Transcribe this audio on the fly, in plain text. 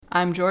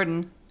I'm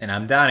Jordan. And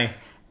I'm Donnie.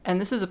 And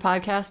this is a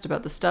podcast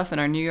about the stuff in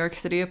our New York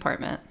City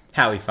apartment.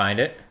 How we find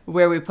it.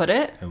 Where we put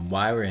it. And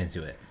why we're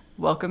into it.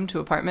 Welcome to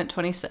Apartment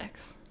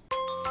 26.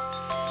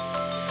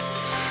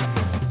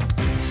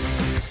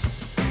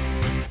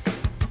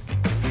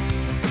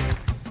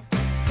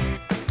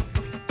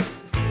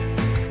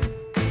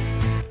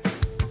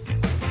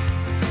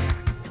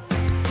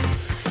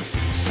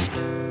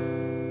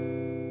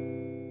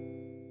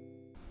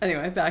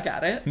 Anyway, back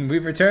at it.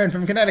 We've returned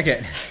from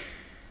Connecticut.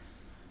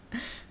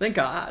 Thank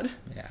God.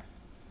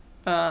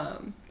 Yeah.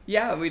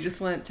 Yeah, we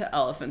just went to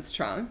Elephant's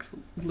Trunk.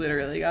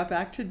 Literally got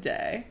back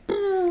today.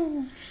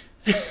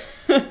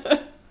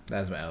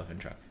 That's my elephant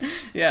trunk.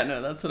 Yeah,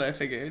 no, that's what I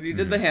figured. You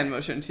did the hand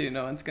motion too.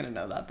 No one's going to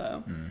know that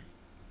though.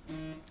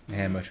 The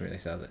hand motion really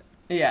sells it.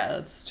 Yeah,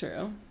 that's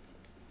true.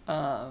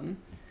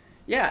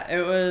 Yeah,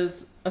 it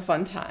was a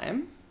fun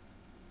time.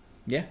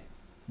 Yeah.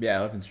 Yeah,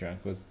 elephant's trunk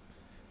was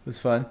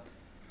fun.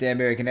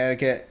 Danbury,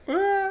 Connecticut.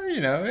 Well,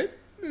 it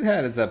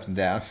had its ups and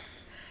downs.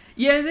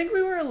 Yeah, I think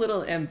we were a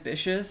little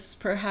ambitious,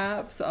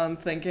 perhaps, on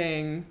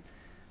thinking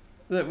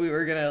that we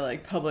were going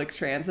to, public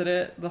transit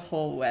it the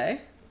whole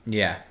way.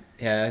 Yeah.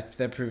 Yeah,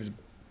 that proved a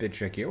bit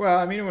tricky. Well,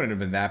 I mean, it wouldn't have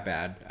been that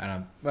bad.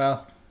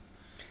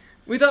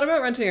 We thought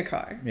about renting a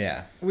car.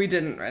 Yeah. We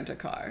didn't rent a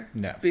car.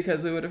 No.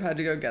 Because we would have had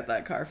to go get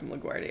that car from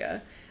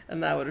LaGuardia.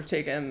 And that would have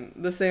taken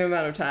the same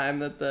amount of time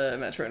that the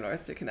Metro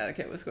North to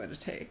Connecticut was going to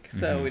take.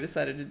 So we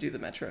decided to do the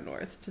Metro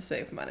North to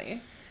save money.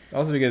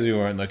 Also because we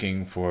weren't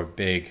looking for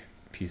big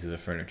pieces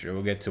of furniture.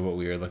 We'll get to what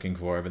we were looking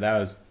for, but that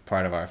was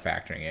part of our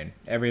factoring in.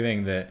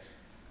 Everything that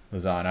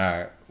was on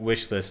our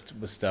wish list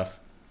was stuff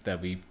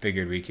that we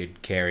figured we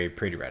could carry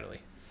pretty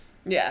readily.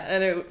 Yeah,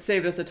 and it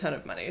saved us a ton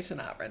of money to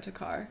not rent a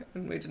car.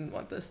 And we didn't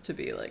want this to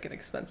be, an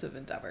expensive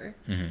endeavor.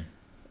 Mm-hmm.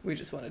 We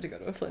just wanted to go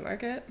to a flea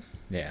market.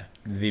 Yeah.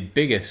 The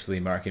biggest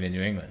flea market in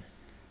New England.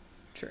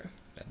 True.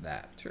 At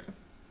that. True.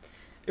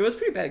 It was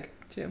pretty big,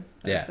 too,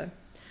 I would say. Yeah.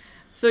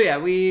 So, yeah,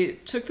 we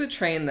took the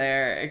train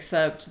there,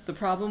 except the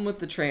problem with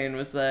the train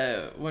was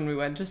that when we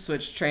went to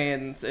switch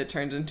trains, it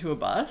turned into a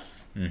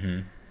bus. Mm-hmm.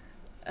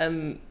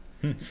 And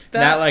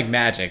not like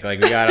magic. We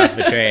got off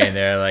the train.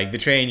 They're the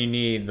train you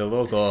need, the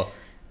local,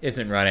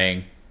 isn't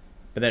running.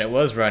 But then it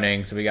was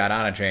running, so we got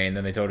on a train.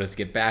 Then they told us to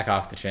get back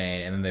off the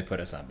train, and then they put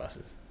us on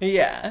buses.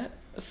 Yeah.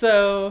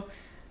 So,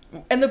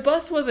 and the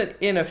bus wasn't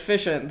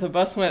inefficient. The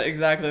bus went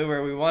exactly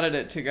where we wanted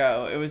it to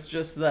go. It was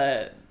just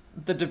that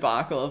the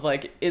debacle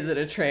of is it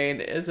a train,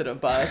 is it a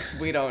bus,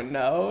 we don't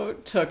know,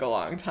 took a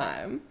long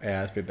time. Yeah,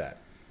 that's pretty bad.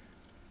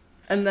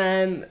 And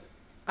then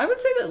I would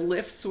say that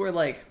lifts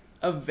were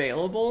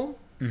available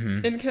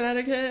in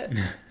Connecticut,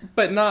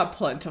 but not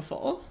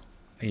plentiful.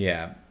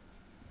 Yeah.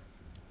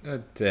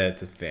 It's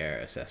a fair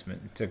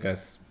assessment. It took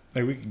us,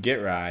 we could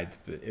get rides,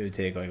 but it would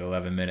take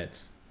 11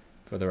 minutes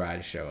for the ride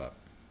to show up.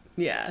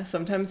 Yeah,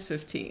 sometimes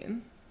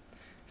 15.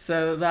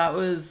 So that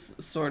was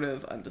sort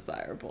of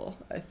undesirable,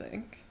 I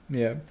think.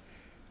 Yeah.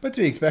 But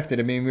to be expected.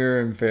 I mean, we were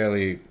in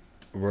fairly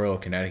rural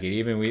Connecticut.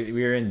 Even we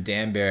were in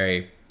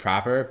Danbury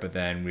proper, but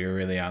then we were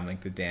really on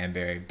the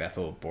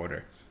Danbury-Bethel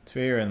border. So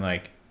we were in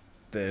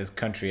as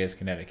country as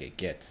Connecticut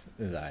gets,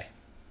 as I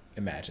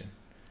imagine.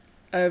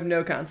 I have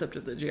no concept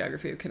of the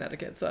geography of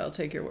Connecticut, so I'll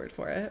take your word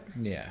for it.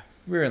 Yeah.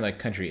 We were in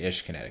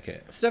country-ish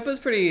Connecticut. Stuff was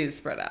pretty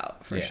spread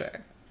out, for sure.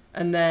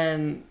 And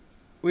then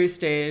we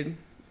stayed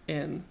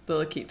in the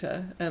La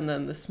Quinta, and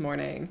then this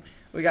morning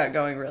we got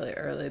going really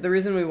early. The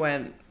reason we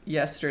went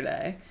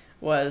yesterday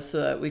was so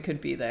that we could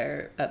be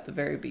there at the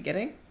very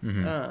beginning.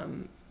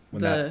 Mm-hmm.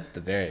 Not the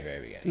very,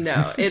 very beginning.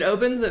 No, it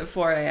opens at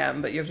 4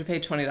 a.m., but you have to pay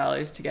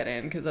 $20 to get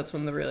in because that's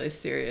when the really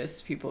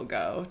serious people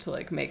go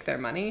to make their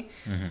money.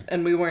 Mm-hmm.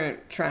 And we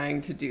weren't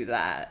trying to do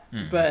that.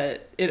 Mm-hmm.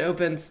 But it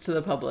opens to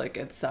the public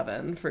at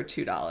 7 for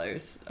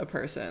 $2 a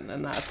person,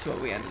 and that's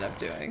what we ended up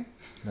doing.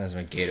 That's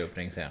my gate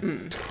opening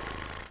sound.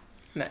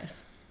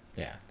 Nice.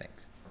 Yeah,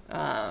 thanks.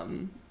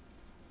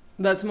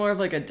 That's more of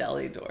a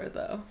deli door,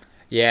 though.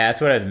 Yeah,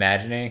 that's what I was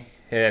imagining.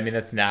 I mean,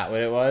 that's not what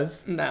it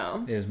was.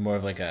 No. It was more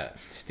of a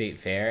state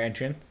fair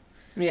entrance.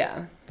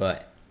 Yeah.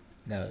 But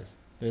there's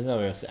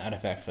no real sound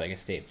effect for a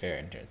state fair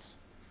entrance.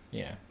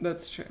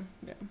 That's true.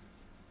 Yeah.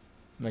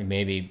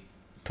 Maybe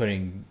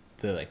putting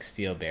the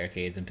steel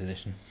barricades in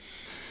position.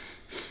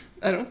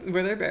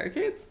 Were there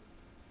barricades?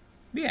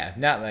 Yeah,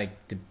 not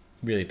to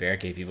really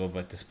barricade people,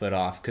 but to split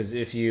off. Because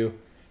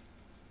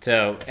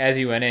so as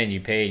you went in,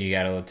 you paid, you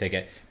got a little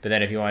ticket. But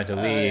then if you wanted to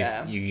leave,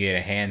 you could get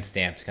a hand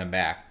stamp to come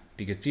back.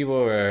 Because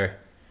people were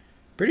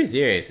pretty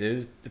serious. It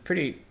was a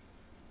pretty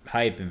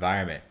hype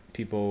environment.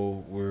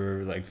 People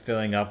were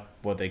filling up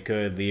what they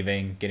could,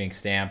 leaving, getting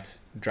stamped,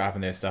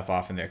 dropping their stuff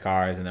off in their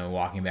cars, and then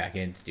walking back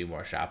in to do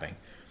more shopping.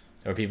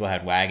 Or people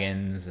had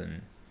wagons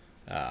and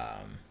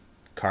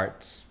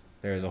carts.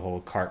 There was a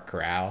whole cart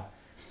corral,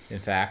 in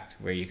fact,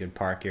 where you could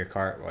park your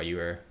cart while you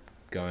were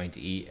going to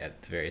eat at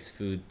the various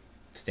food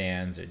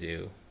stands or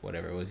do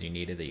whatever it was you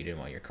needed that you didn't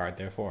want your cart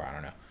there for. I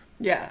don't know.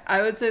 Yeah,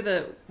 I would say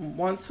that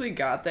once we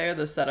got there,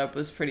 the setup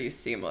was pretty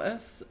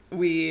seamless.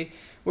 We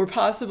were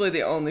possibly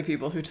the only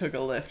people who took a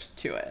lift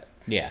to it.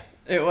 Yeah.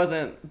 It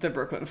wasn't the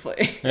Brooklyn Flea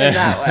in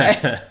that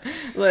way.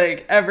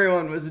 Like,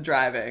 everyone was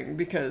driving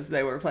because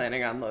they were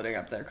planning on loading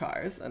up their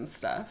cars and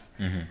stuff.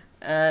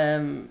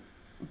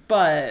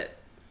 But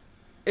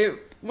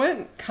it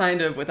went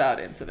kind of without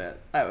incident,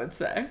 I would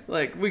say.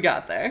 Like, we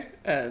got there,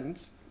 and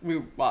we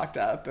walked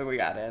up, and we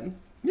got in.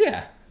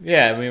 Yeah.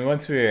 I mean,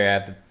 once we were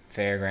at the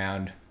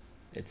fairground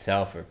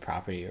itself, or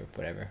property, or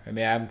whatever. I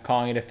mean, I'm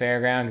calling it a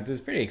fairground because it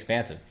was pretty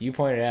expansive. You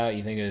pointed out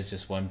you think it was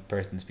just one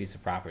person's piece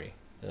of property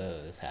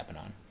this happened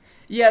on.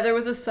 Yeah, there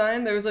was a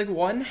sign. There was like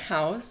one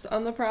house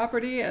on the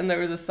property, and there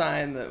was a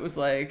sign that was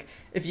like,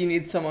 if you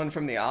need someone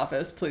from the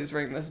office, please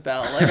ring this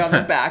bell, like on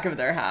the back of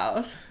their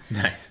house.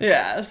 Nice.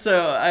 Yeah,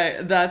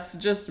 so that's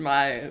just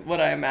what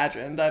I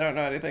imagined. I don't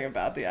know anything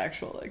about the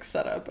actual like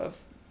setup of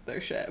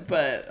their shit,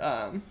 but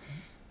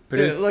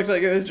it looked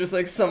like it was just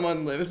like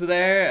someone lived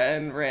there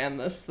and ran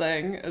this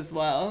thing as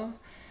well.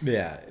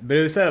 Yeah, but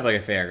it was set up like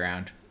a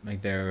fairground.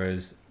 Like, there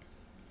was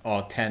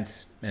all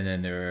tents, and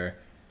then there were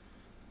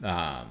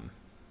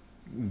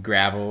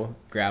gravel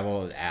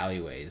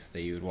alleyways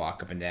that you would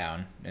walk up and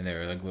down, and there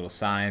were like little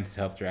signs to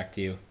help direct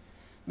you.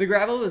 The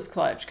gravel was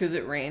clutch because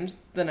it rained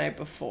the night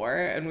before,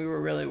 and we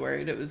were really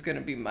worried it was going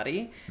to be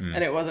muddy,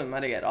 and it wasn't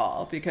muddy at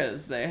all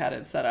because they had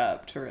it set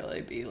up to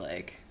really be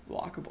like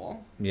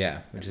walkable. Yeah,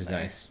 which is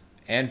nice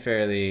and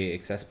fairly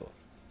accessible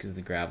because of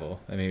the gravel.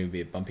 I mean, it would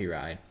be a bumpy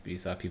ride, but you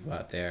saw people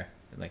out there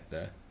in like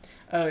the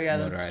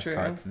motorized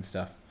carts and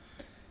stuff.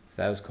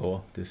 So that was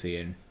cool to see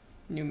in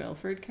New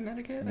Milford,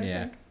 Connecticut, I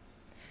think.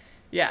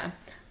 Yeah.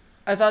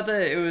 I thought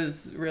that it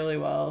was really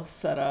well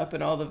set up,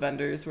 and all the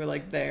vendors were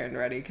like there and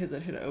ready because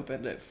it had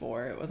opened at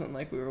 4. It wasn't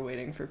like we were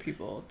waiting for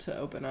people to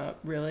open up,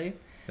 really.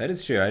 That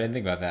is true. I didn't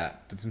think about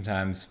that. But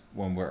sometimes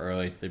when we're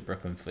early to the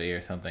Brooklyn Flea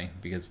or something,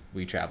 because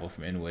we travel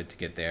from Inwood to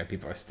get there,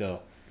 people are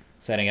still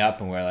setting up,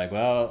 and we're like,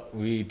 well,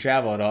 we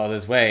traveled all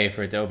this way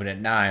for it to open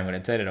at 9 when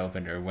it said it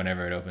opened, or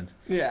whenever it opens.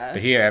 Yeah.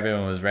 But here,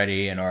 everyone was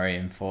ready and already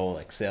in full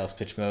like sales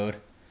pitch mode.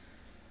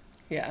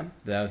 Yeah.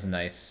 That was a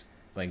nice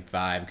like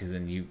vibe, because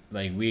then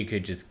we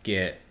could just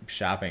get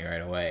shopping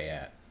right away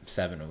at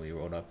 7 when we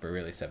rolled up, or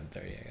really 7:30,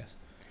 I guess.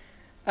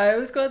 I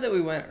was glad that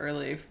we went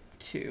early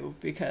too,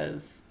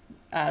 because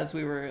as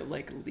we were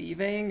like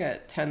leaving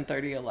at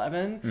 10:30,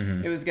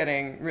 11, it was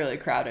getting really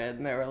crowded,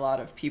 and there were a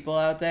lot of people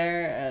out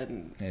there,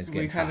 and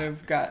we kind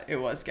of it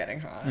was getting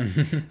hot.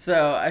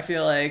 So I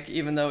feel like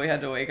even though we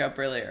had to wake up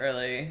really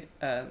early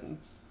and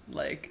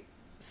like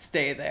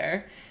stay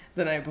there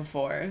the night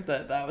before,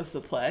 that was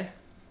the play.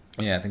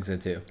 Yeah, I think so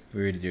too. If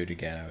we were to do it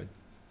again, I would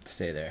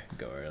stay there,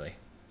 go early.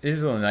 It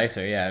is a little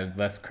nicer, yeah,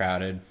 less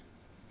crowded,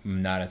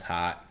 not as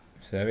hot,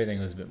 so everything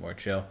was a bit more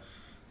chill.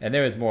 And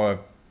there was more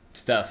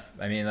stuff.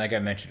 I mean, like I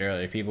mentioned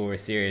earlier, people were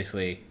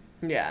seriously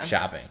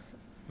shopping.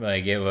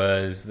 Like, it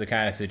was the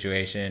kind of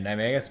situation, I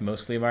mean, I guess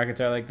most flea markets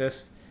are like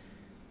this,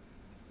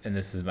 and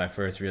this is my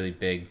first really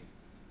big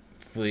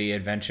flea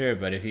adventure,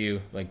 but if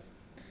you, like,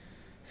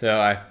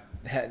 so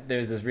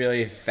there's this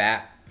really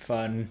fat,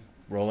 fun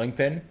rolling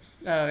pin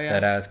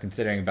that I was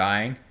considering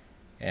buying,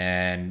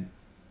 and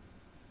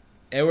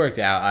it worked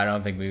out. I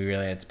don't think we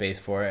really had space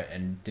for it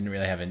and didn't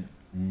really have a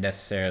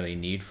necessarily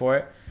need for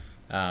it,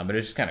 but it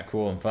was just kind of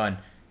cool and fun.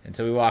 And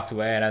so we walked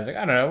away, and I was like,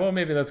 I don't know, well,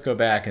 maybe let's go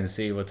back and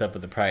see what's up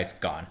with the price.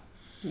 Gone.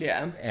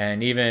 Yeah.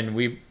 And even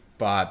we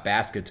bought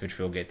baskets, which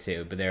we'll get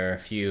to, but there are a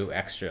few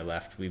extra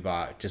left. We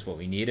bought just what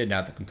we needed,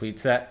 not the complete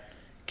set.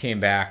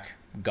 Came back,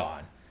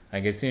 gone.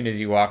 Like, as soon as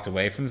you walked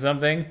away from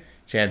something,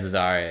 chances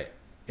are it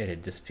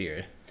had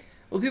disappeared.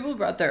 Well, people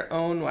brought their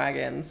own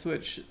wagons,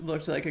 which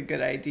looked like a good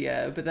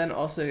idea. But then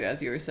also,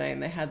 as you were saying,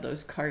 they had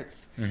those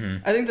carts.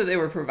 I think that they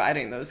were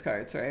providing those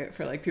carts, right,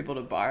 for like people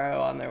to borrow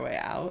on their way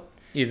out.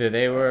 Either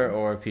they were,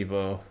 or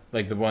people,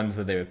 like the ones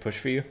that they would push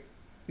for you.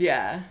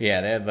 Yeah.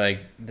 Yeah, they had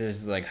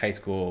there's like high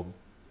school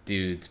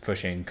dudes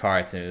pushing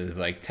carts, and it was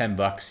like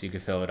 $10 you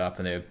could fill it up,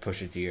 and they would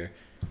push it to your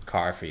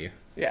car for you.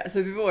 Yeah,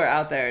 so people were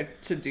out there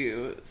to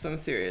do some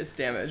serious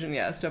damage, and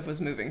yeah, stuff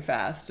was moving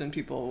fast, and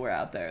people were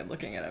out there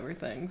looking at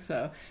everything.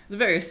 So it was a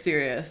very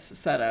serious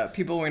setup.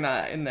 People were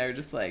not in there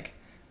just like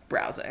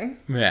browsing.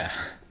 Yeah.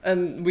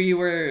 And we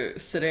were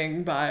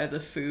sitting by the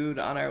food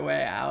on our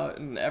way out,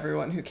 and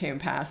everyone who came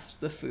past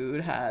the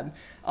food had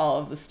all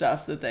of the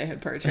stuff that they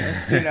had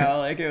purchased.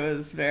 Like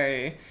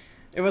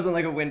it wasn't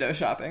like a window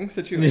shopping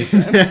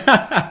situation.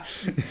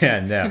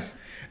 Yeah, no.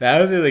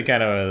 That was really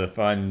kind of the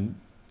fun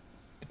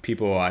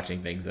people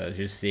watching things, though,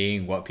 just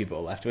seeing what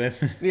people left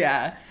with.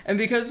 Yeah, and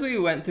because we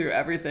went through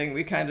everything,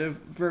 we kind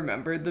of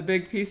remembered the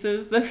big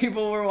pieces that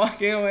people were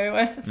walking away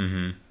with.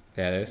 Mm-hmm.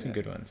 Yeah, there's some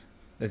good ones.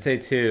 I'd say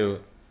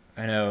too,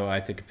 I know I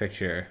took a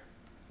picture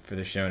for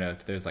the show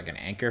notes. There's like an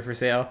anchor for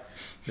sale.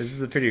 This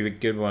is a pretty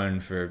good one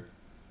for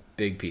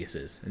big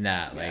pieces,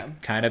 not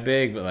like kind of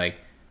big, but like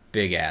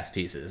big ass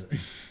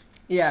pieces.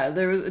 Yeah,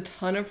 there was a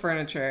ton of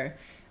furniture.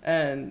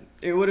 And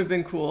it would have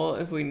been cool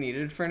if we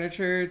needed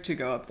furniture to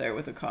go up there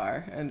with a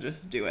car and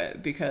just do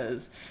it,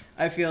 because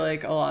I feel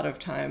like a lot of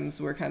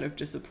times we're kind of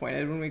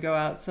disappointed when we go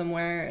out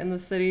somewhere in the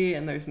city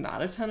and there's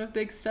not a ton of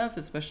big stuff,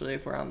 especially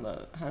if we're on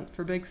the hunt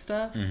for big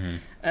stuff. Mm-hmm.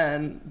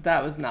 And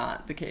that was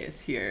not the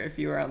case here. If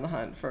you were on the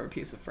hunt for a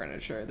piece of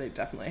furniture, they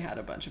definitely had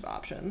a bunch of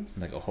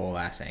options. Like a whole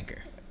ass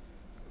anchor.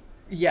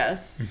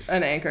 Yes,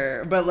 an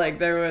anchor. But like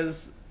there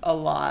was a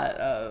lot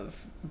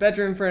of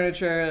bedroom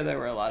furniture. There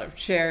were a lot of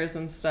chairs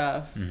and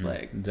stuff,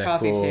 like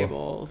coffee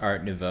tables.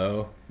 Art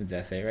Nouveau, did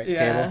that say right? Yeah.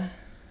 Table?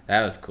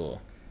 That was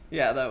cool.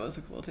 Yeah, that was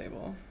a cool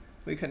table.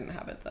 We couldn't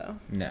have it though.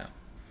 No.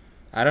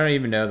 I don't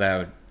even know that I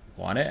would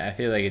want it. I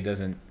feel like it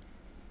doesn't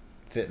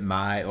fit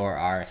my or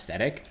our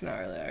aesthetic. It's not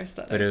really our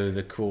aesthetic. But it was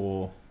a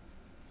cool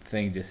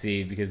thing to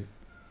see because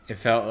it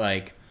felt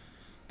like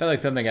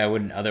something I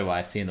wouldn't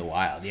otherwise see in the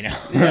wild, you know?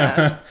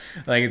 Yeah.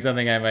 Like it's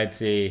something I might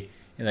see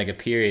in like a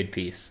period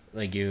piece,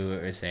 like you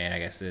were saying. I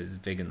guess it was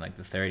big in like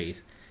the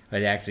 30s, but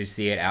to actually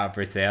see it out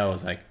for sale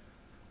was like,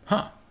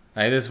 huh,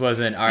 like this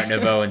wasn't Art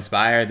Nouveau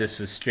inspired. This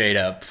was straight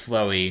up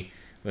flowy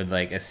with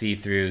like a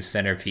see-through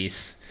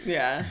centerpiece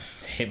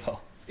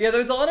table. Yeah,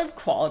 there's a lot of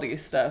quality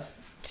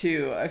stuff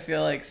too. I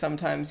feel like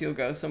sometimes you'll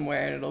go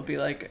somewhere and it'll be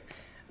like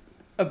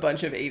a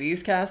bunch of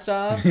 80s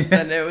cast-offs,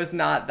 and it was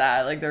not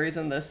that. Like the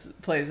reason this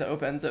place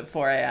opens at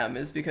 4 a.m.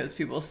 is because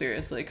people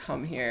seriously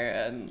come here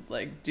and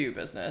like do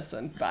business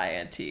and buy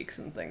antiques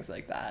and things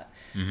like that.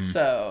 Mm-hmm.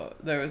 So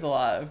there was a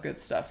lot of good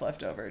stuff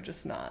left over,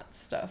 just not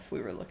stuff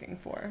we were looking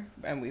for,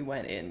 and we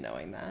went in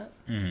knowing that.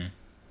 Mm-hmm.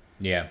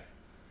 Yeah,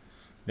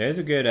 there's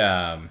a good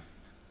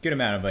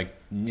amount of like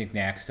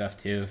knick-knack stuff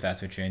too, if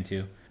that's what you're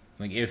into.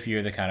 Like if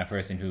you're the kind of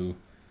person who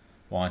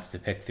wants to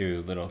pick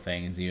through little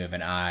things, you have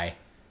an eye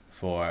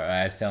for.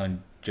 I was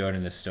telling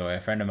Jordan this story.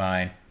 A friend of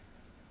mine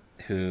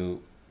who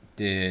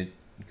did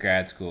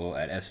grad school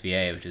at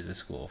SVA, which is a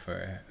school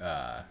for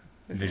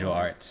visual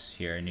arts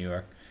here in New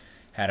York,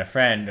 had a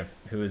friend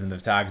who was in the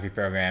photography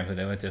program who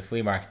they went to a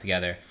flea market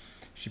together.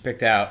 She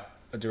picked out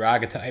a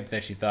daguerreotype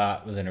that she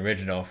thought was an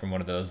original from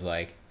one of those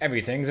like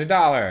everything's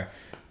 $1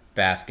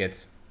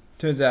 baskets.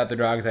 Turns out the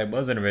daguerreotype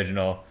was an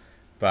original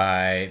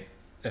by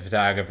a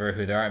photographer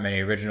who there aren't many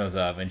originals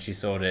of, and she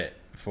sold it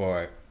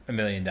for $1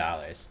 million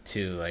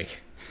to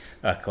like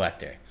a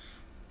collector,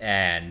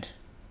 and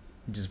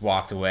just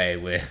walked away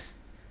with,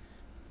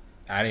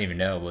 I don't even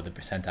know what the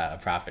percentile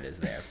of profit is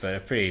there, but a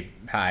pretty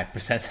high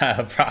percentile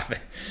of profit.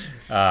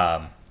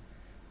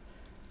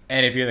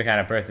 And if you're the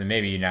kind of person,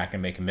 maybe you're not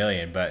gonna make $1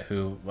 million, but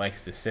who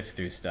likes to sift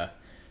through stuff,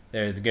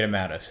 there's a good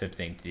amount of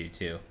sifting to do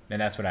too,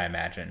 and that's what I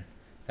imagine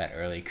that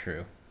early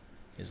crew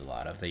is a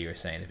lot of, that you were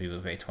saying, that people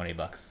pay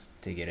 $20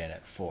 to get in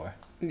at 4.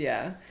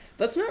 Yeah,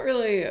 that's not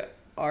really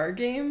our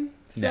game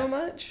so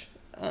much.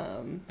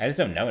 I just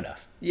don't know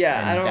enough.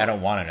 Yeah, and I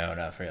don't want to know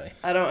enough, really.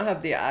 I don't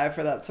have the eye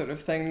for that sort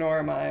of thing, nor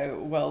am I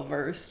well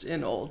versed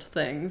in old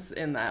things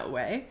in that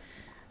way.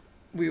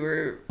 We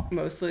were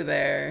mostly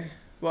there.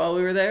 Well,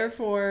 we were there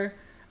for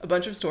a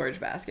bunch of storage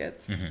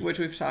baskets, which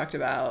we've talked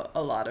about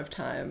a lot of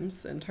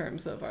times in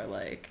terms of our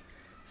like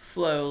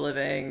slow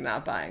living,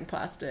 not buying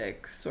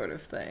plastic sort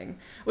of thing,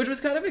 which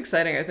was kind of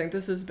exciting. I think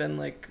this has been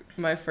like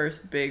my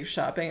first big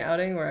shopping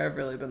outing where I've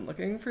really been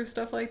looking for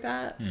stuff like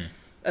that.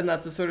 And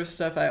that's the sort of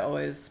stuff I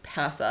always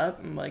pass up.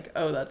 I'm like,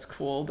 oh, that's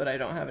cool, but I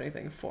don't have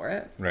anything for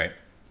it. Right.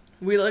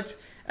 We looked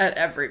at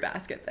every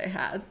basket they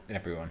had.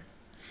 Everyone.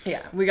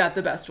 Yeah, we got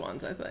the best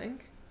ones, I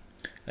think.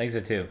 I think so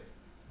too.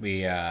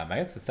 We, I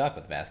guess let's talk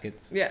about the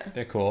baskets. Yeah.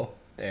 They're cool.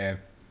 I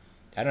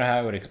don't know how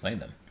I would explain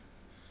them.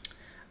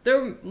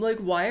 They're like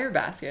wire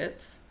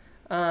baskets.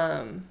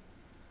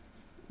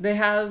 They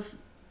have,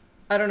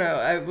 I don't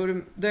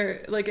know,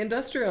 they're like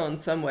industrial in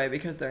some way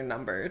because they're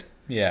numbered.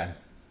 Yeah.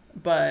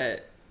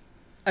 But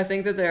I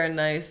think that they're a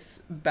nice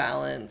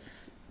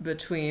balance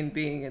between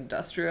being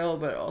industrial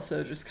but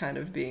also just kind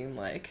of being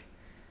like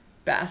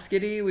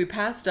baskety. We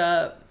passed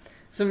up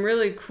some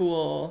really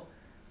cool,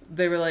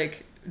 they were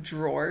like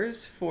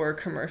drawers for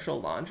commercial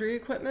laundry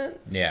equipment.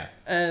 Yeah.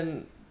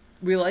 And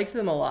we liked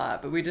them a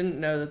lot, but we didn't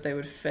know that they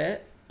would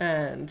fit,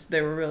 and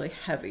they were really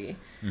heavy.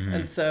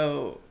 And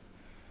so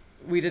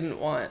we didn't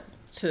want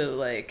to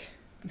like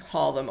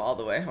haul them all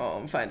the way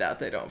home, find out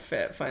they don't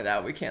fit, find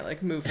out we can't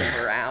like move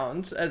them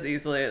around as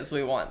easily as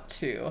we want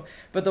to.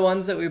 But the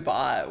ones that we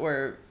bought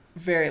were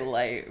very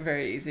light,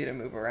 very easy to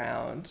move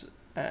around,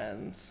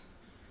 and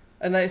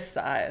a nice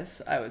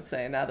size, I would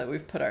say, now that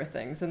we've put our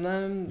things in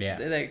them. Yeah.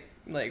 They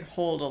like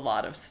hold a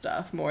lot of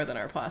stuff, more than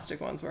our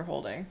plastic ones were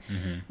holding,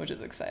 which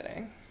is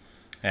exciting.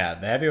 Yeah,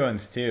 the heavy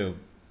ones too,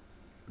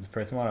 the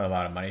person wanted a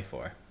lot of money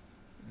for,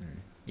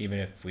 even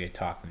if we had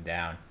talked them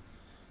down.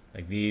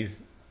 Like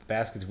these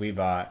baskets we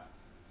bought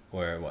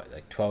were what,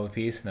 like 12 a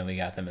piece, and then we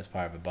got them as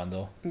part of a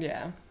bundle.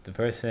 Yeah. The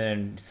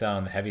person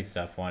selling the heavy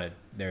stuff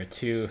there were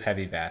 2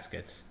 heavy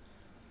baskets.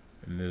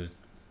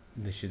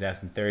 She was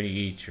asking 30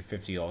 each or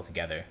 50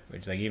 altogether,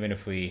 which like even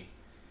if we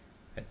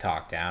had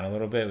talked down a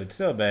little bit, it would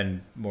still have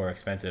been more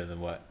expensive than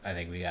what I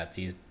think we got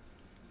these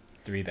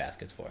 3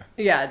 baskets for.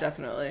 Yeah,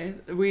 definitely.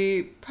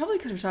 We probably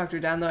could have talked her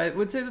down, though. I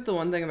would say that the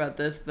one thing about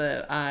this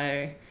that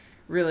I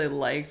really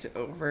liked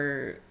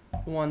over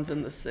ones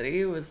in the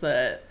city was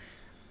that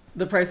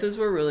the prices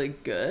were really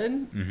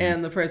good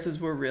and the prices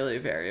were really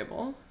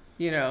variable.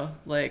 You know,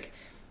 like,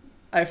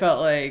 I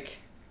felt like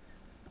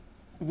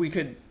we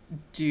could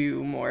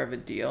do more of a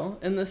deal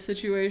in this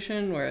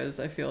situation, whereas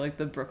I feel like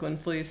the Brooklyn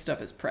Flea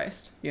stuff is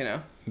priced, you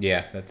know?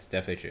 Yeah, that's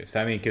definitely true.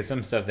 So, I mean, because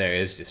some stuff there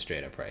is just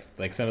straight up priced.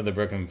 Like, a lot of the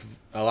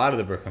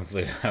Brooklyn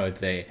Flea, I would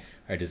say,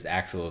 are just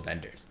actual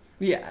vendors.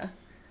 Yeah.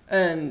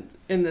 And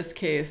in this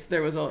case,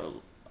 there was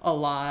a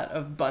lot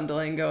of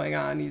bundling going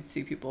on. You'd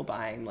see people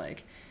buying,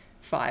 like,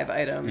 5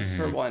 items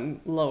for one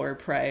lower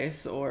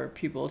price, or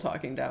people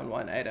talking down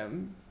one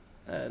item.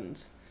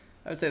 And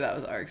I would say that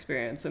was our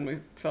experience, and we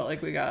felt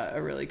like we got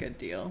a really good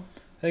deal.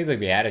 I think it's like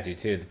the attitude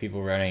too. The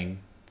people running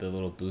the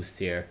little booths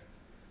here,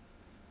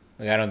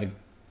 like, I don't think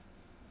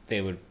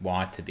they would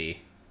want to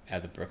be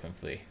at the Brooklyn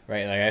Flea,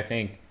 right? Like, I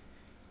think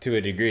to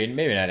a degree, and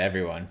maybe not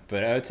everyone,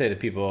 but I would say the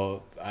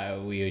people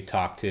we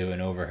talked to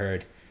and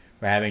overheard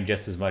were having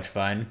just as much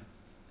fun,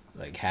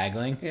 like,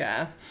 haggling.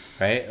 Yeah.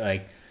 Right?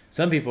 Like,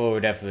 some people were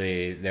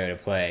definitely there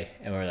to play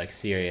and were, like,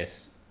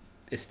 serious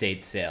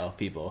estate sale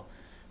people.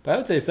 But I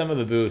would say some of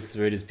the booths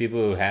were just people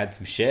who had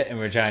some shit and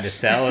were trying to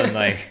sell and,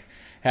 like,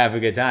 have a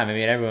good time. I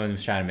mean, everyone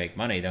was trying to make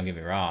money, don't get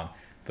me wrong.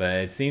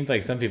 But it seemed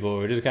like some people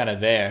were just kind of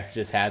there,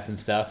 just had some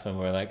stuff, and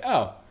were like, oh,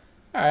 all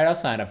right, I'll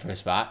sign up for a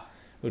spot,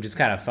 which is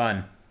kind of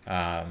fun.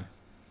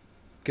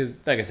 Because,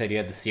 like I said, you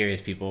had the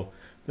serious people,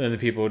 but then the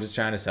people just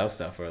trying to sell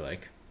stuff were,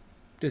 like,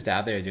 just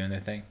out there doing their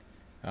thing.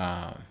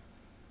 And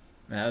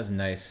that was a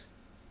nice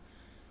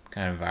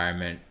kind of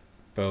environment,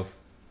 both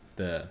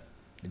the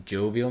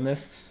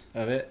jovialness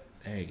of it,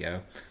 there you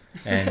go,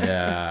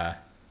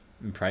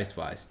 and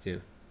price-wise,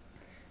 too.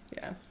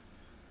 Yeah.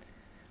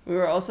 We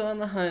were also on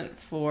the hunt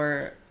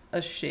for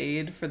a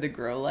shade for the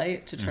grow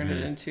light to turn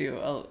it into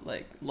a,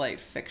 like, light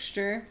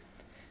fixture.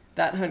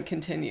 That hunt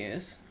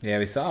continues. Yeah,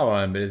 we saw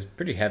one, but it's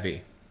pretty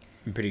heavy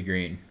and pretty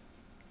green.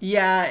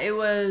 Yeah, it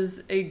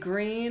was a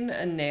green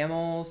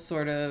enamel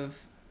sort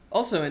of,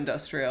 also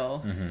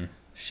industrial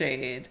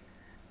shade.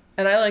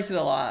 And I liked it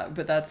a lot,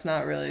 but that's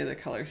not really the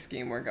color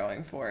scheme we're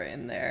going for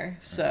in there.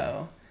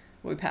 So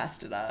we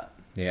passed it up.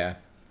 Yeah.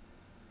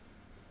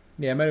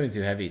 Yeah, it might have been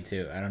too heavy,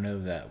 too. I don't know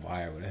if that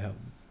wire would have held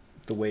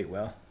the weight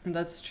well.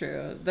 That's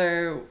true.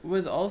 There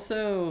was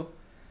also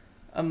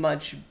a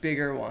much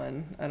bigger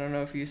one. I don't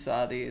know if you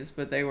saw these,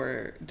 but they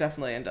were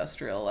definitely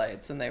industrial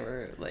lights, and they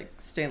were, like,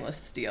 stainless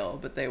steel,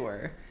 but they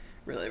were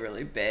really,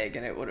 really big,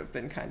 and it would have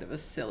been kind of a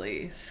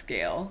silly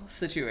scale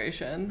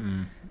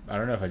situation. I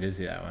don't know if I did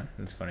see that one.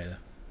 That's funny, though.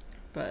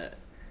 But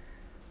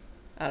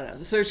I don't know.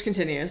 The search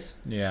continues.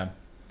 Yeah.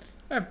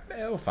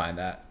 We'll find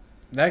that.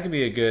 That could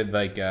be a good,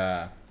 like,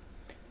 I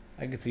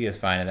could see us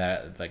finding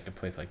that at, like, a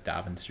place like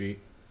Dobbin Street.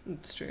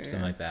 It's true.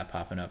 Something like that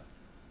popping up.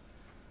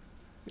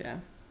 Yeah.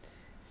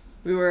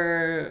 We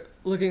were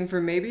looking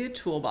for maybe a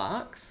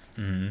toolbox.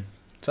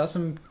 Saw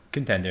some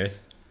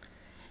contenders.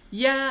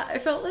 Yeah, I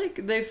felt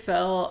like they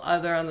fell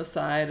either on the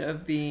side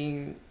of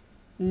being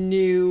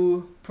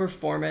new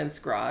performance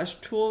garage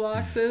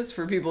toolboxes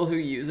for people who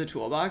use a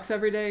toolbox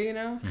every day, you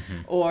know,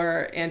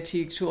 or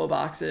antique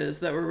toolboxes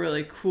that were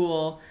really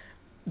cool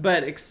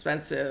but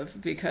expensive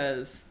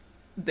because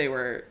they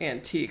were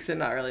antiques and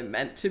not really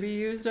meant to be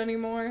used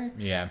anymore.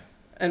 Yeah.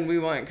 And we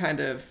went kind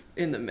of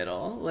in the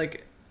middle,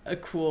 like a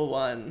cool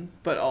one,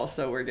 but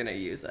also we're going to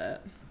use it.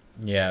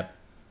 Yeah.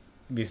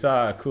 We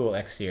saw a cool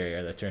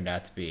exterior that turned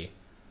out to be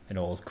an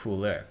old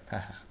cooler.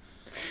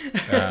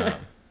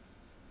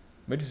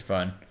 Which is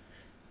fun.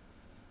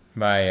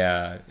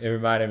 It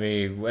reminded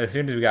me, as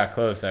soon as we got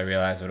close, I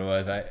realized what it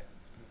was. I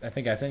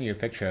think I sent you a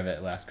picture of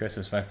it last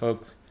Christmas. My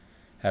folks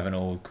have an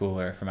old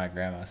cooler from my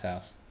grandma's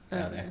house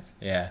down there. Nice.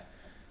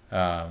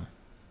 Yeah.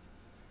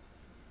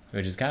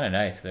 Which is kind of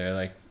nice. They're,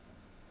 like,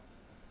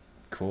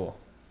 cool.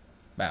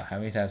 Wow, how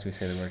many times do we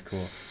say the word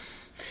cool?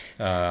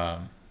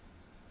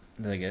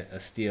 Like a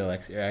steel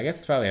exterior. I guess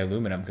it's probably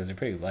aluminum because they're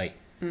pretty light,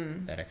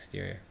 that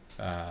exterior.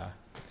 And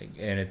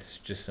it's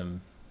just some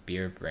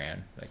beer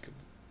brand, like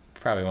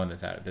probably one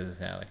that's out of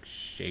business now, like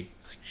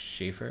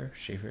Schaefer,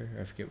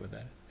 I forget what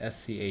that is.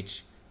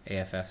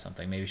 SCHAFF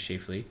something, maybe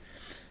Schaeffler.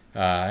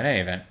 In any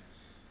event,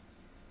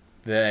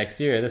 the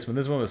exterior, this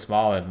one was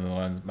smaller than the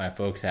ones my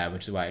folks had,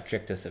 which is why it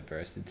tricked us at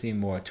first. It seemed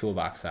more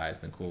toolbox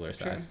size than cooler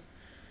size. Sure.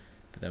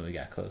 But then we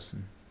got close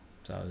and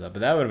saw it was up.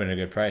 But that would have been a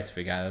good price if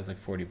we got it. That was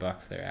like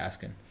 $40 they were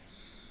asking.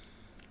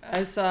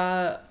 I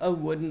saw a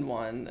wooden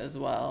one as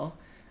well.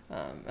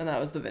 And that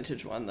was the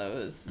vintage one that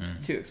was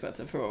too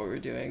expensive for what we were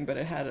doing, but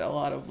it had a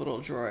lot of little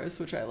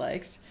drawers, which I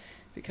liked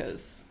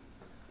because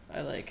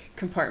I like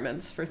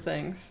compartments for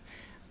things.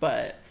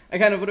 But I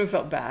kind of would have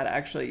felt bad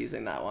actually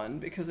using that one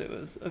because it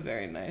was a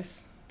very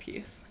nice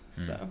piece.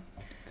 So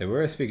there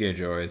were, speaking of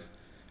drawers,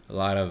 a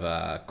lot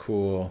of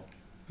cool.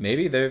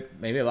 Maybe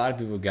a lot of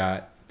people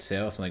got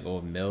sales from like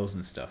old mills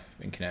and stuff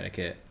in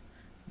Connecticut,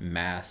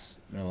 Mass,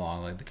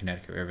 along like the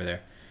Connecticut River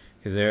there.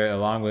 Because there,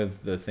 along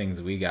with the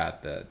things we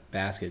got, the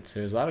baskets,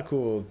 there's a lot of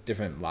cool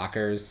different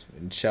lockers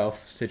and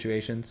shelf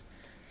situations.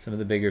 Some of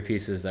the bigger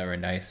pieces that were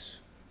nice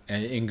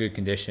and in good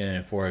condition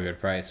and for a good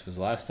price was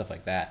a lot of stuff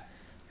like that.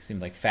 It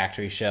seemed like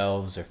factory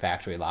shelves or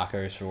factory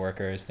lockers for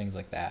workers, things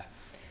like that.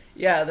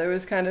 Yeah, there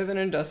was kind of an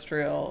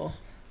industrial,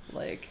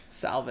 like,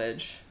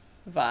 salvage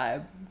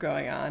vibe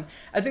going on.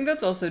 I think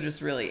that's also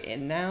just really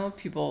in now.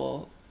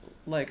 People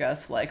like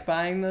us like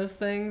buying those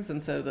things,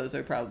 and so those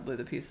are probably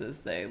the pieces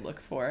they look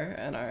for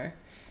and are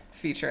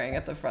featuring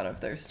at the front of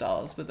their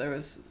stalls. But there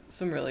was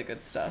some really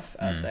good stuff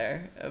out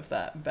there of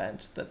that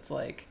bench that's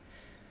like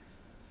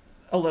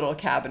a little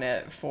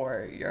cabinet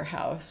for your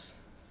house,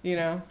 you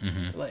know,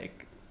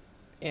 like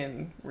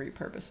in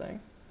repurposing.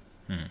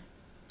 A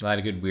lot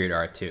of good weird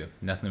art too.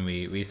 Nothing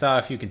we saw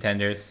a few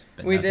contenders,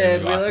 but we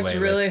did. We looked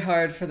really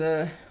hard for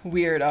the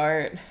weird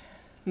art.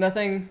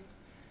 Nothing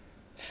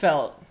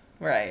felt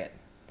right.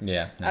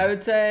 Yeah. No. I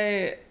would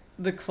say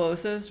the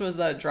closest was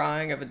that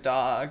drawing of a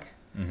dog.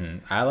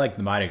 I like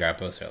the Mardi Gras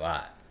poster a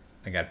lot.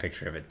 I got a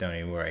picture of it. Don't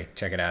even worry.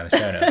 Check it out in the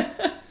show notes.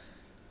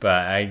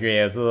 But I agree.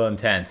 It was a little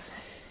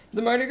intense.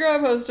 The Mardi Gras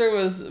poster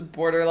was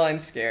borderline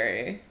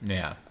scary.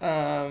 Yeah.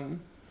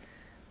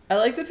 I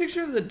like the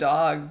picture of the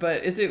dog,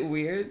 but is it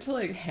weird to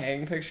like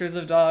hang pictures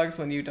of dogs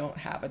when you don't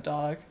have a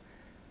dog?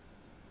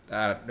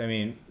 I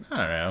mean, I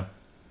don't know.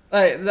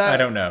 I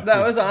don't know.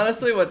 That was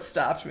honestly what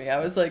stopped me. I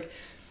was like,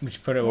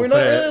 we're not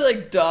really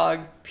like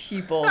dog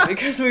people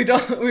because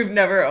we've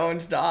never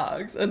owned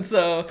dogs, and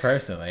so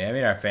personally, I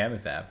mean, our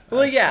families have.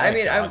 Well, yeah, I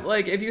mean, I'm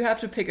like, if you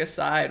have to pick a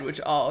side, which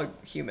all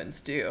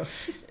humans do,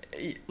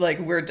 like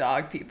we're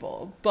dog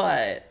people,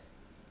 but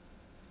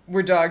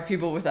we're dog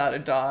people without a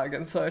dog,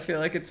 and so I feel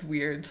like it's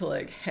weird to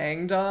like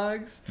hang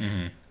dogs.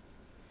 I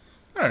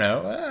don't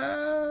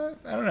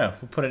know.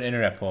 We'll put an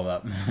internet poll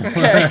up.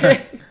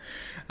 Okay.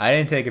 I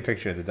didn't take a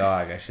picture of the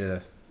dog. I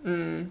should have.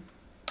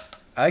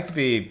 I like to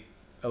be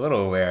a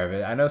little aware of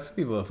it. I know some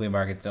people at flea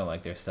markets don't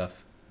like their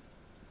stuff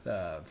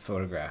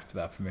photographed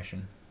without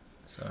permission,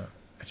 so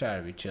I try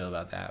to be chill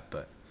about that.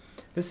 But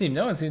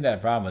no one seemed to have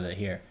a problem with it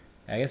here.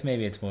 I guess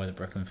maybe it's more the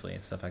Brooklyn Flea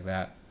and stuff like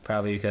that.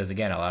 Probably because,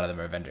 again, a lot of them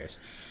are vendors.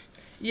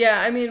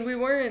 Yeah, I mean, we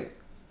weren't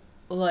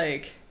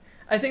like.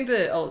 I think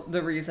that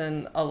the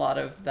reason a lot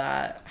of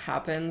that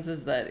happens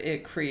is that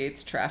it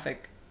creates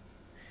traffic.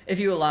 If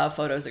you allow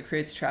photos, it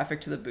creates traffic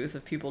to the booth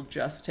of people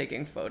just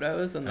taking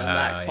photos, and then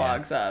that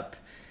clogs up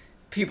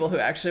people who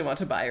actually want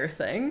to buy your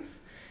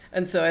things.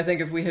 And so I think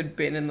if we had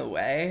been in the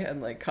way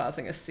and like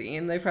causing a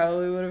scene, they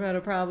probably would have had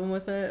a problem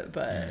with it.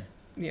 But,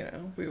 you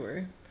know, we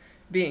were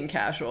being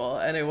casual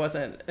and it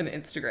wasn't an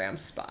Instagram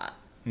spot.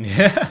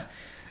 Yeah.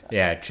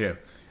 Yeah, true.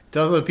 It's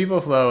also, people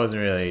flow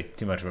wasn't really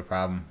too much of a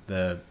problem.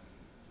 The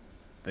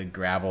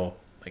gravel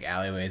like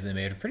alleyways they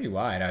made are pretty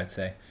wide, I would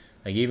say.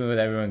 Like even with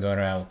everyone going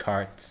around with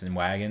carts and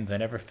wagons, I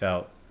never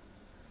felt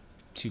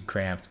too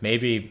cramped.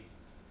 Maybe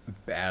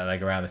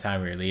like around the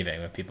time we were leaving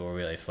when people were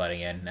really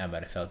flooding in, I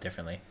might have felt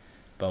differently.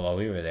 But while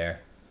we were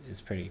there, it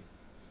was pretty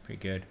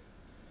good.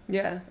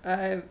 Yeah,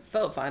 I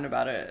felt fine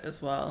about it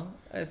as well.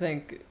 I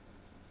think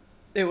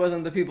it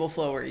wasn't the people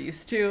flow we're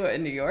used to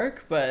in New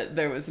York, but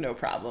there was no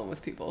problem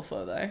with people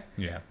flow there.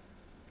 Yeah.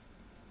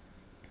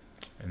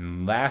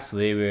 And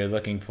lastly, we were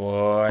looking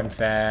for and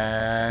found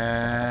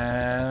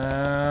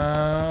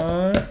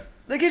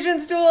the kitchen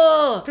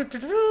stool!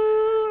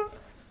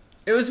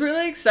 It was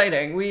really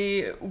exciting.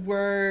 We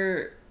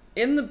were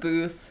in the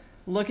booth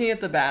looking at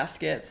the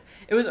baskets.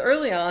 It was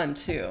early on,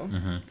 too.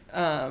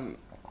 I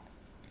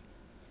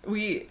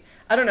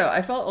don't know,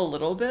 I felt a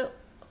little bit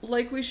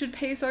like we should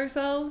pace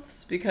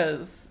ourselves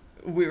because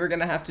we were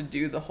going to have to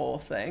do the whole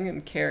thing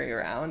and carry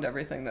around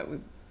everything that we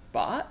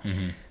bought.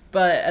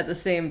 But at the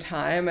same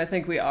time, I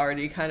think we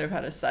already kind of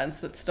had a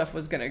sense that stuff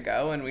was going to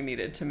go and we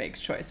needed to make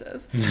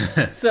choices.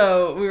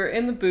 So we were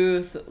in the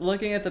booth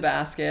looking at the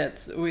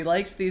baskets. We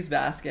liked these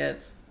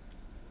baskets.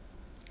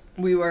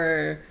 We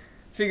were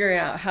figuring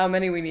out how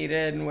many we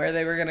needed and where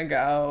they were going to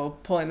go,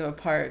 pulling them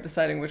apart,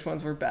 deciding which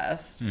ones were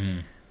best.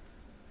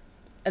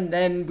 And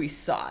then we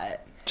saw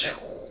it.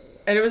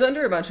 And it was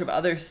under a bunch of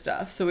other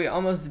stuff, so we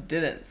almost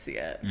didn't see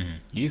it.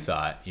 You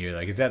saw it. You were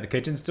like, is that the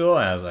kitchen stool?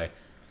 And I was like,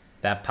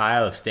 that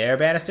pile of stair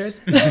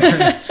banisters?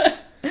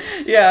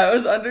 Yeah, it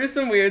was under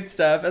some weird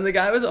stuff. And the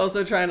guy was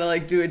also trying to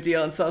like do a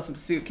deal and sell some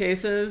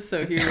suitcases.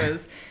 So he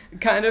was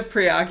kind of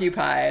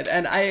preoccupied.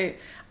 And I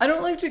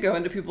don't like to go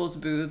into people's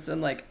booths and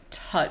like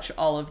touch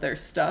all of their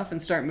stuff and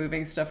start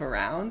moving stuff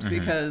around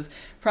because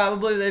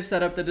probably they've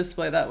set up the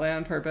display that way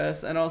on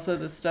purpose. And also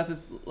this stuff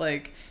is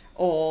like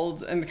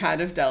old and kind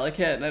of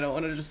delicate. And I don't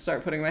want to just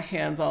start putting my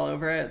hands all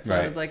over it. So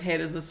I was like, hey,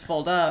 does this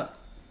fold up?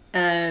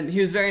 And he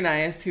was very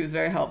nice. He was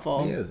very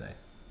helpful. He was nice.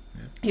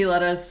 Yeah. He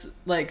let us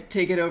like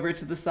take it over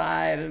to the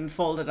side and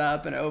fold it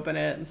up and open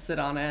it and sit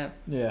on it.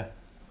 Yeah.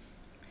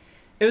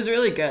 It was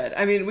really good.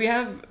 I mean,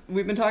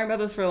 we've been talking about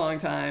this for a long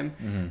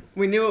time.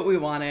 We knew what we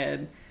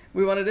wanted.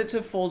 We wanted it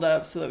to fold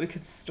up so that we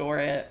could store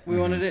it. We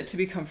wanted it to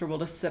be comfortable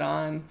to sit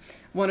on.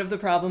 One of the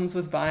problems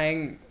with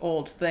buying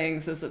old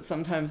things is that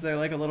sometimes they're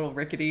like a little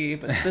rickety,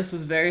 but this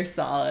was very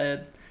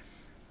solid.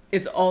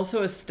 It's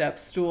also a step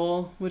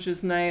stool, which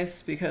is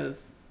nice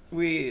because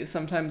we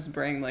sometimes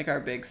bring like our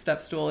big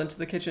step stool into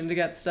the kitchen to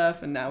get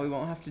stuff, and now we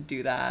won't have to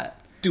do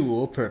that.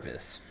 Dual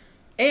purpose.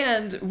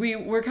 And we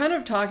were kind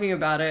of talking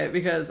about it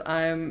because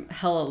I'm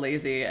hella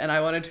lazy and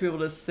I wanted to be able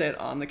to sit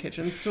on the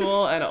kitchen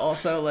stool and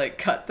also like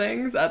cut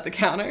things at the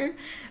counter.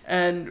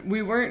 And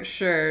we weren't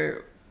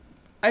sure.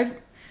 I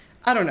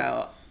don't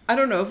know. I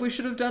don't know if we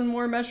should have done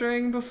more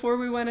measuring before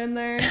we went in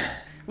there.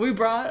 We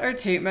brought our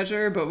tape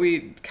measure, but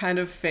we kind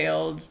of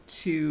failed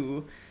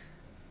to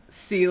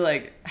see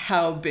like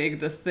how big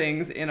the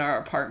things in our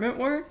apartment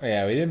were.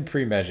 Yeah, we didn't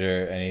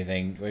pre-measure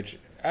anything, which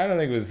I don't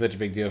think was such a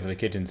big deal for the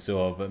kitchen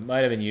stool, but might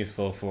have been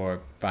useful for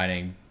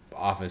finding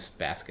office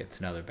baskets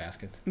and other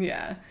baskets.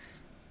 Yeah.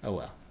 Oh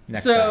well.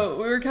 Next so time.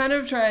 We were kind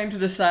of trying to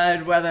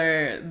decide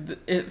whether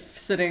if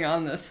sitting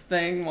on this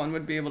thing, one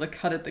would be able to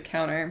cut at the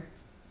counter.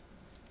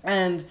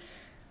 And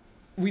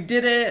we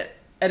did it,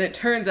 and it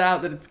turns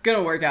out that it's going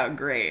to work out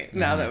great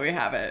now that we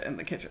have it in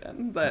the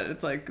kitchen. That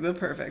it's like the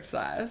perfect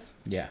size.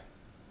 Yeah.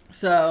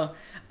 So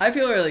I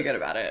feel really good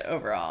about it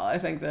overall. I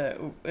think that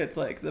it's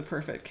like the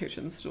perfect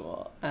kitchen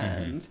stool.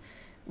 And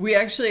we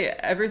actually,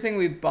 everything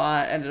we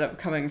bought ended up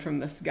coming from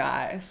this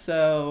guy.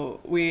 So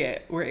we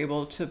were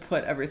able to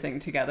put everything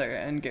together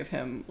and give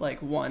him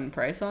like one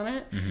price on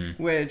it,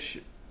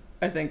 which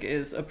I think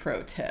is a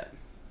pro tip.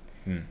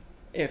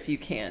 If you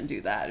can do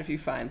that, if you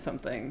find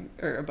something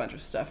or a bunch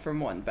of stuff from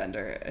one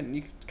vendor and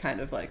you kind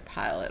of like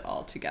pile it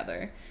all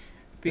together.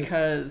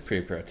 Because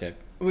pretty pro tip.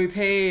 We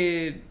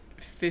paid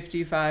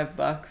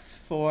 $55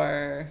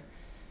 for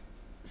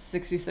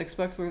 $66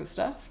 worth of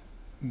stuff.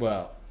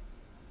 Well,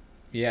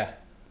 yeah,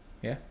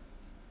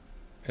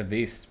 at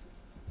least.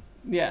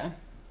 Yeah,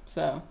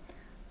 so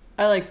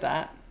I liked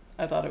that.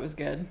 I thought it was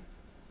good.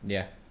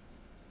 Yeah,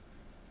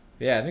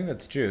 I think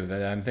that's true.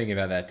 I'm thinking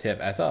about that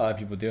tip. I saw a lot of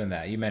people doing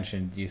that. You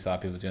mentioned you saw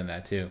people doing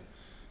that too.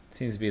 It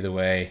seems to be the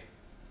way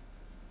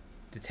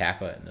to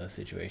tackle it in those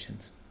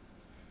situations.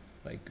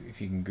 Like if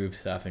you can group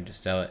stuff and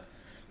just sell it.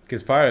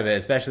 Because part of it,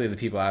 especially the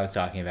people I was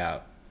talking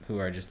about who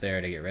are just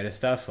there to get rid of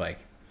stuff, like,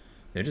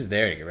 they're just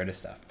there to get rid of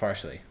stuff,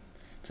 partially.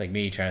 It's like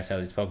me trying to sell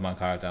these Pokemon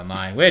cards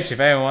online, which,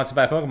 if anyone wants to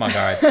buy Pokemon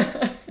cards,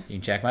 you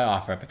can check my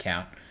OfferUp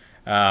account.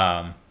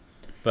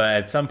 But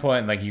at some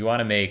point, like, you want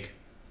to make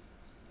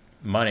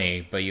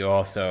money, but you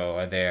also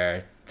are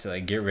there to,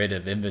 like, get rid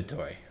of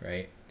inventory,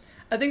 right?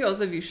 I think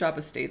also if you shop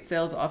estate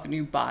sales, often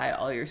you buy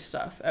all your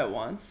stuff at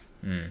once.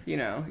 You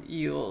know,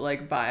 you'll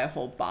like buy a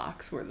whole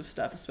box worth of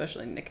stuff,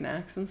 especially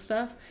knickknacks and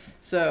stuff.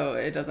 So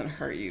it doesn't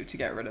hurt you to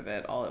get rid of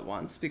it all at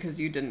once because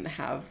you didn't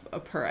have a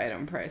per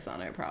item price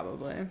on it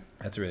probably.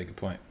 That's a really good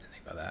point. I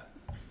think about that.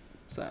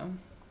 So,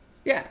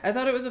 yeah, I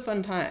thought it was a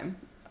fun time.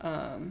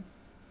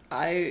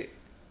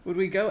 Would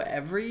we go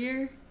every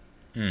year?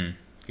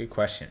 Good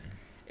question.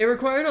 It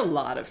required a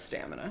lot of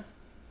stamina.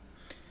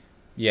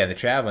 Yeah, the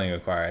traveling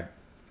required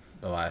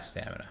a lot of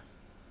stamina.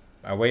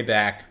 Our way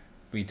back,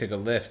 we took a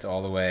lift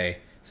all the way,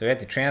 so we had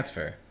to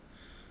transfer.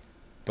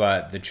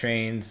 But the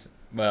trains,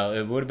 well,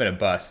 it would have been a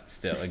bus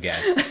still,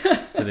 again.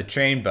 So the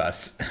train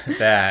bus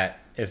that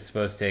is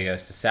supposed to take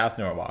us to South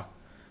Norwalk,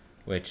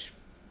 which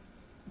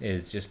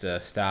is just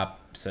a stop.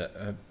 So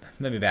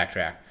let me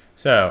backtrack.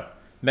 So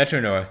Metro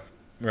North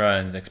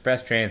runs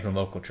express trains and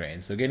local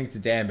trains. So getting to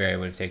Danbury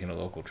would have taken a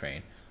local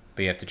train,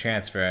 but you have to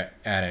transfer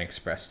at an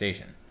express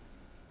station.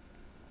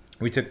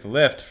 We took the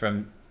lift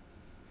from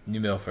New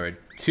Milford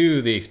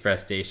to the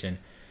express station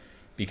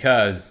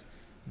because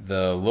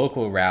the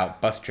local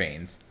route bus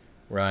trains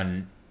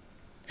run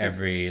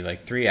every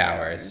like 3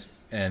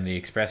 hours and the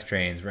express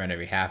trains run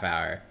every half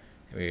hour,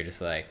 and we were just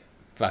like,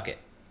 fuck it.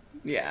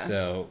 Yeah.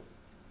 So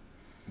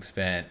we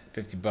spent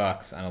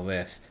 $50 on a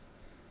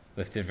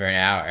lifted for an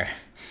hour,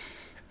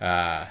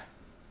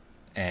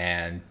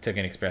 and took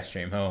an express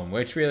train home,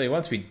 which really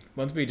once we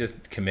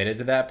just committed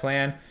to that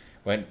plan,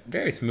 went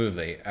very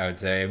smoothly, I would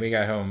say. We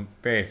got home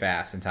very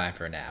fast in time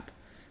for a nap,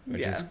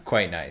 which is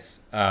quite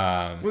nice.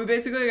 We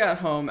basically got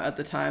home at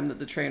the time that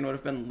the train would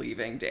have been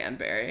leaving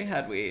Danbury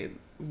had we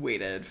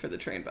waited for the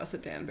train bus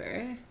at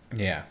Danbury.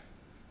 Yeah.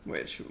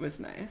 Which was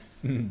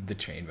nice. The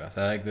train bus.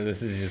 I like that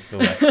this is just the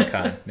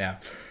lexicon now.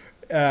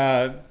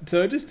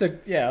 So it just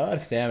took, a lot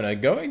of stamina.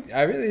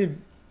 I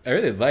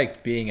really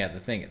liked being at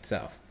the thing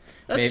itself.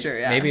 That's true,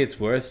 yeah. Maybe it's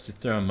worth just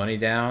throwing money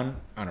down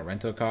on a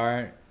rental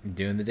car and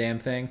doing the damn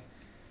thing,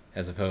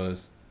 as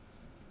opposed,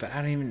 but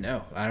I don't even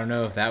know. I don't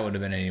know if that would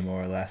have been any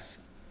more or less.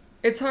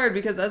 It's hard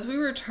because as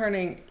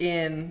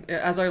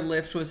our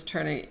lift was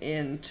turning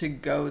in to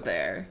go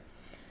there,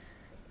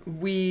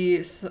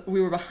 we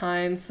were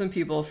behind some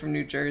people from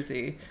New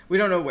Jersey. We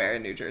don't know where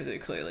in New Jersey,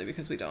 clearly,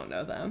 because we don't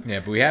know them. Yeah,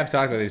 but we have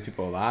talked about these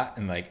people a lot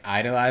and, like,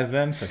 idolize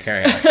them, so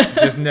carry on.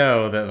 Just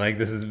know that, like,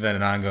 this has been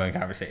an ongoing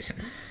conversation.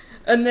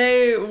 And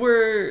they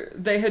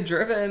had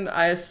driven,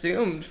 I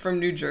assumed, from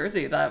New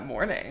Jersey that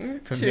morning.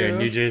 From their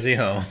New Jersey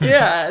home.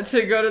 Yeah,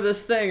 to go to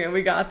this thing. And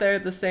we got there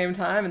at the same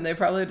time, and they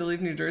probably had to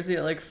leave New Jersey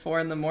at like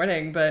 4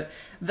 a.m. But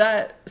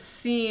that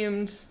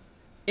seemed,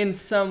 in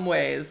some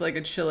ways, like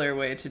a chiller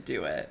way to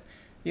do it,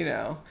 you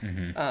know?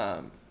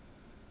 Mm-hmm.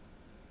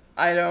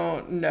 I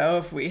don't know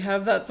if we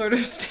have that sort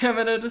of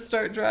stamina to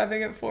start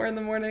driving at 4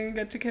 a.m. and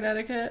get to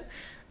Connecticut,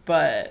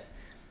 but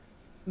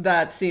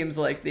that seems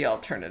like the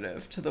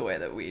alternative to the way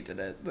that we did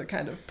it, the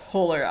kind of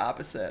polar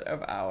opposite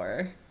of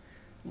our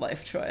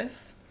life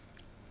choice.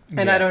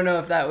 And I don't know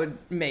if that would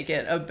make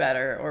it a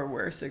better or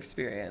worse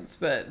experience,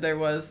 but there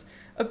was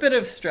a bit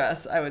of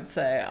stress, I would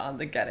say, on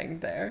the getting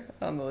there,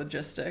 on the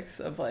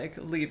logistics of like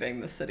leaving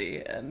the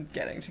city and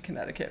getting to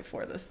Connecticut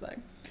for this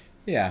thing.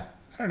 Yeah.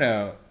 I don't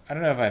know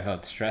if I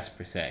felt stressed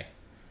per se,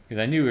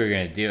 because I knew we were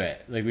going to do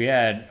it. Like, we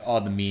had all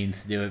the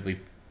means to do it. We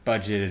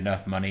budgeted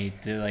enough money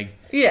to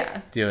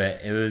do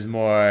it. It was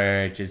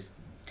more just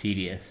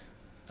tedious.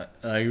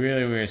 Like,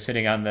 really, we were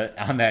sitting on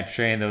that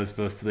train that was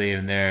supposed to leave,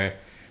 and they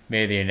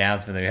made the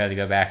announcement that we had to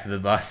go back to the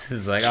bus.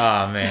 It's like,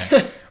 oh man,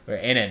 we're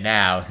in it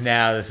now.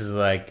 Now this is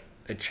like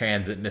a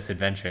transit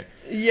misadventure.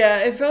 Yeah,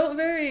 it felt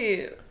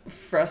very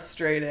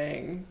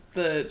frustrating,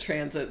 the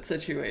transit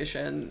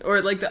situation,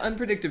 or like the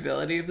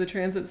unpredictability of the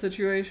transit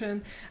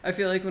situation. I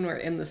feel like when we're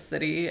in the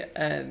city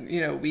and,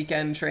 you know,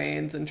 weekend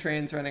trains and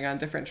trains running on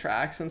different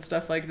tracks and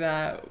stuff like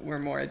that, we're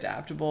more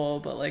adaptable.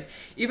 But like,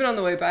 even on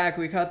the way back,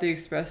 we caught the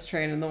express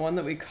train, and the one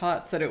that we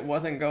caught said it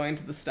wasn't going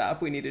to the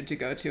stop we needed to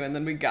go to, and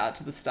then we got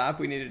to the stop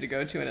we needed to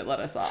go to and it let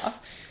us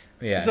off.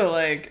 Yeah. So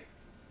like,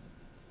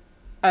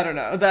 I don't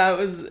know.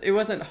 It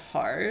wasn't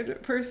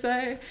hard per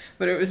se,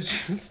 but it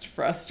was just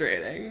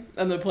frustrating.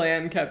 And the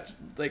plan kept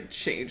like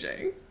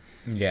changing.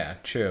 Yeah,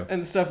 true.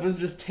 And stuff was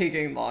just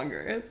taking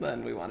longer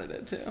than we wanted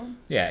it to.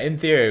 Yeah, in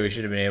theory, we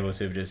should have been able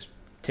to have just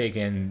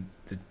taken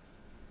the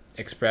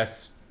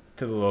express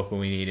to the local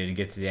we needed and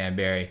get to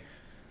Danbury,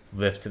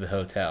 lift to the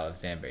hotel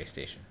at Danbury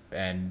Station.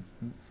 And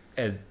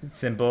as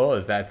simple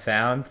as that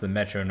sounds, the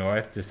Metro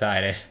North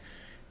decided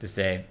to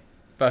say,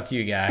 fuck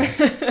you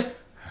guys.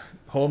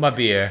 Hold my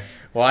beer,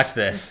 watch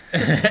this,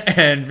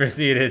 and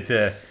proceeded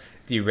to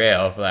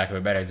derail, for lack of a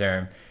better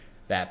term,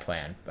 that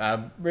plan.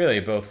 Really,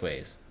 both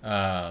ways.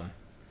 To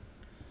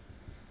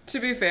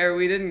be fair,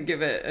 we didn't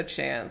give it a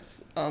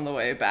chance on the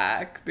way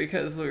back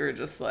because we were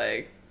just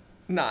like,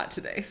 not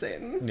today,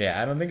 Satan.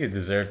 Yeah, I don't think it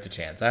deserved a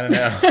chance. I don't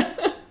know.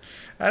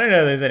 I don't know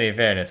if there's any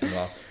fairness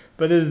involved.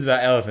 But this is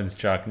about Elephant's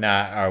Truck,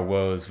 not our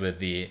woes with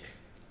the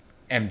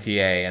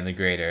MTA and the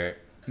greater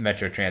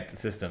Metro Transit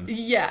systems.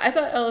 Yeah, I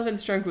thought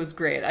Elephant's Trunk was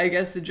great. I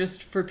guess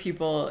just for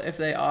people, if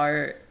they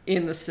are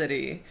in the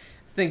city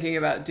thinking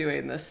about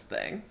doing this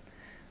thing,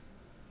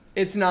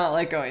 it's not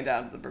like going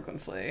down to the Brooklyn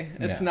Flea.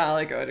 It's not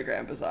like going to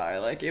Grand Bazaar.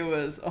 Like, it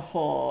was a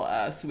whole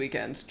ass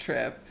weekend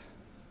trip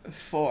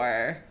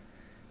for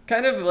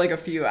kind of like a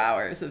few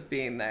hours of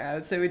being there. I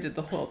would say we did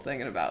the whole thing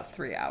in about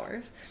 3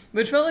 hours,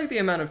 which felt like the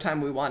amount of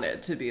time we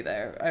wanted to be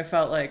there. I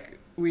felt like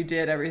we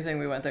did everything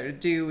we went there to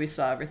do. We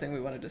saw everything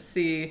we wanted to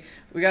see.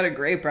 We got a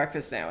great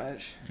breakfast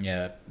sandwich.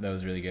 Yeah, that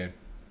was really good.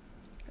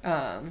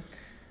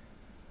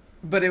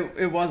 But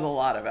it was a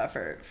lot of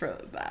effort for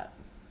that.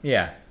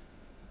 Yeah.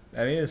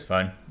 I mean, it was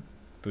fun.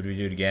 Would we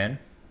do it again?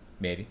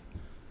 Maybe.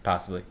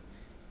 Possibly.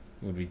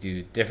 Would we do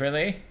it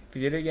differently if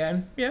we did it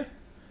again? Yeah.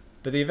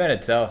 But the event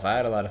itself, I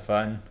had a lot of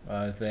fun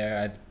while I was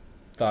there. I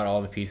thought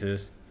all the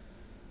pieces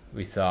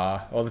we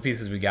got,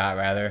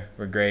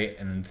 were great,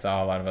 and then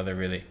saw a lot of other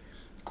really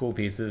cool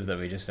pieces that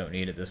we just don't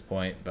need at this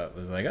point, but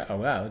was like, oh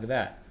wow, look at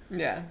that.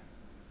 Yeah.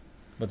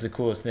 What's the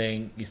coolest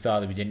thing you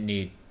saw that we didn't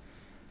need?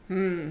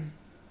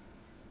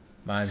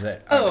 Mine's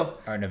that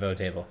Art Nouveau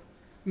table.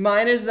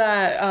 Mine is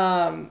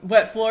that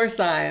wet floor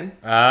sign.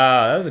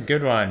 Ah, that was a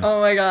good one. Oh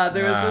my god,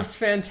 there was this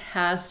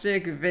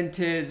fantastic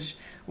vintage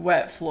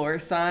wet floor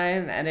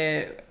sign, and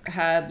it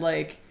had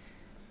like,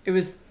 it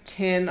was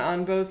tin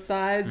on both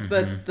sides,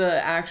 but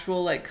the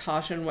actual like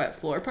caution wet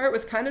floor part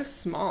was kind of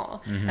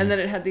small, and then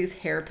it had these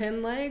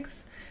hairpin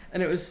legs,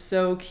 and it was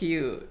so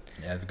cute.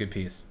 Yeah, it's a good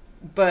piece.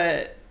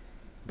 But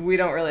we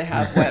don't really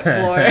have wet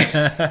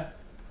floors.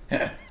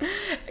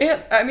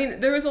 And I mean,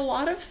 there was a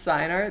lot of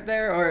sign art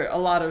there, or a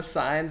lot of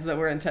signs that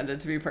were intended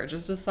to be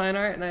purchased as sign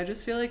art, and I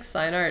just feel like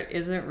sign art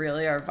isn't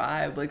really our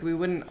vibe. Like, we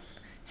wouldn't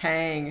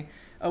hang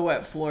a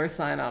wet floor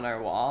sign on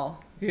our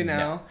wall, you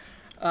know?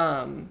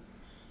 No.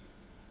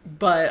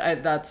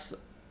 But that's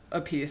a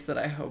piece that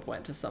I hope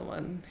went to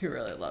someone who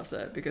really loves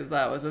it, because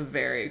that was a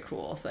very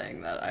cool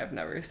thing that I've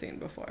never seen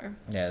before.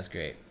 Yeah, that's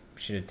great.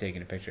 Should have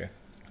taken a picture.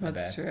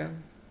 That's true.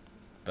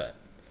 But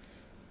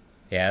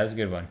yeah, that was a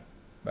good one.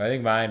 But I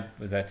think mine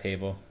was that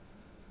table,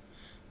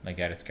 like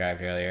I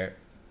described earlier.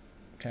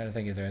 I'm trying to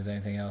think if there was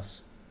anything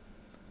else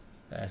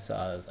that I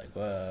saw that was like,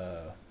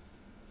 whoa.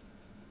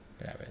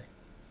 But not really.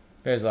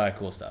 There's a lot of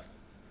cool stuff.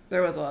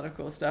 There was a lot of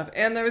cool stuff.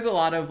 And there was a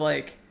lot of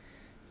like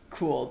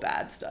cool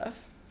bad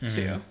stuff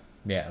too.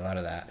 Yeah, a lot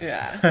of that.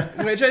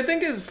 Yeah. Which I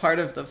think is part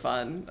of the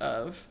fun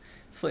of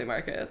flea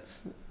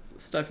markets.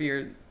 Stuff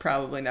you're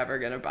probably never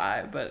gonna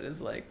buy, but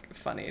is like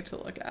funny to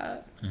look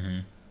at.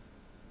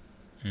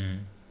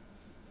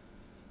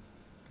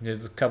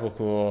 There's a couple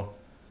cool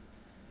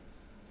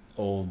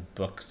old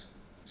books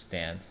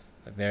stands.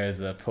 Like, there's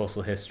the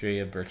Postal History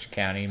of Berkshire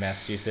County,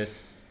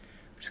 Massachusetts,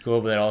 which is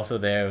cool. But then also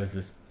there was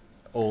this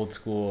old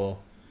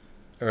school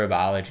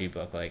herbology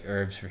book, like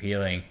Herbs for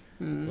Healing,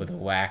 with a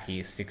wacky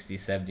 60s,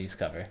 70s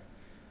cover,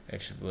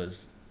 which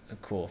was a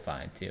cool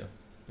find too.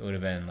 It would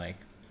have been like,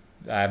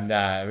 I'm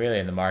not really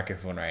in the market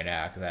for one right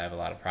now because I have a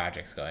lot of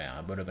projects going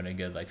on. It would have been a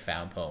good like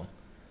found poem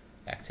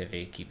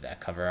activity. Keep that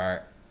cover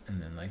art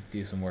and then like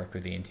do some work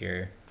with the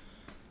interior.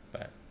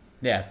 But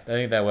yeah, I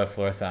think that wet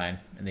floor sign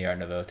and the Art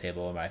Nouveau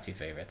table are my two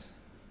favorites.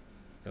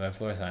 The wet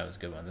floor sign was a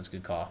good one. That's a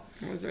good call.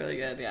 It was really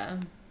good, yeah.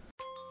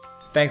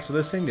 Thanks for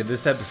listening to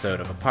this episode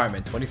of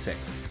Apartment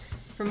 26.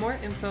 For more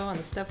info on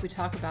the stuff we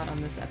talk about on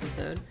this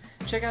episode,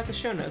 check out the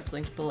show notes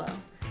linked below.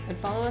 And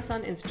follow us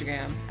on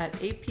Instagram at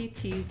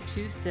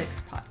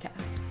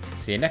APT26podcast.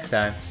 See you next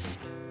time.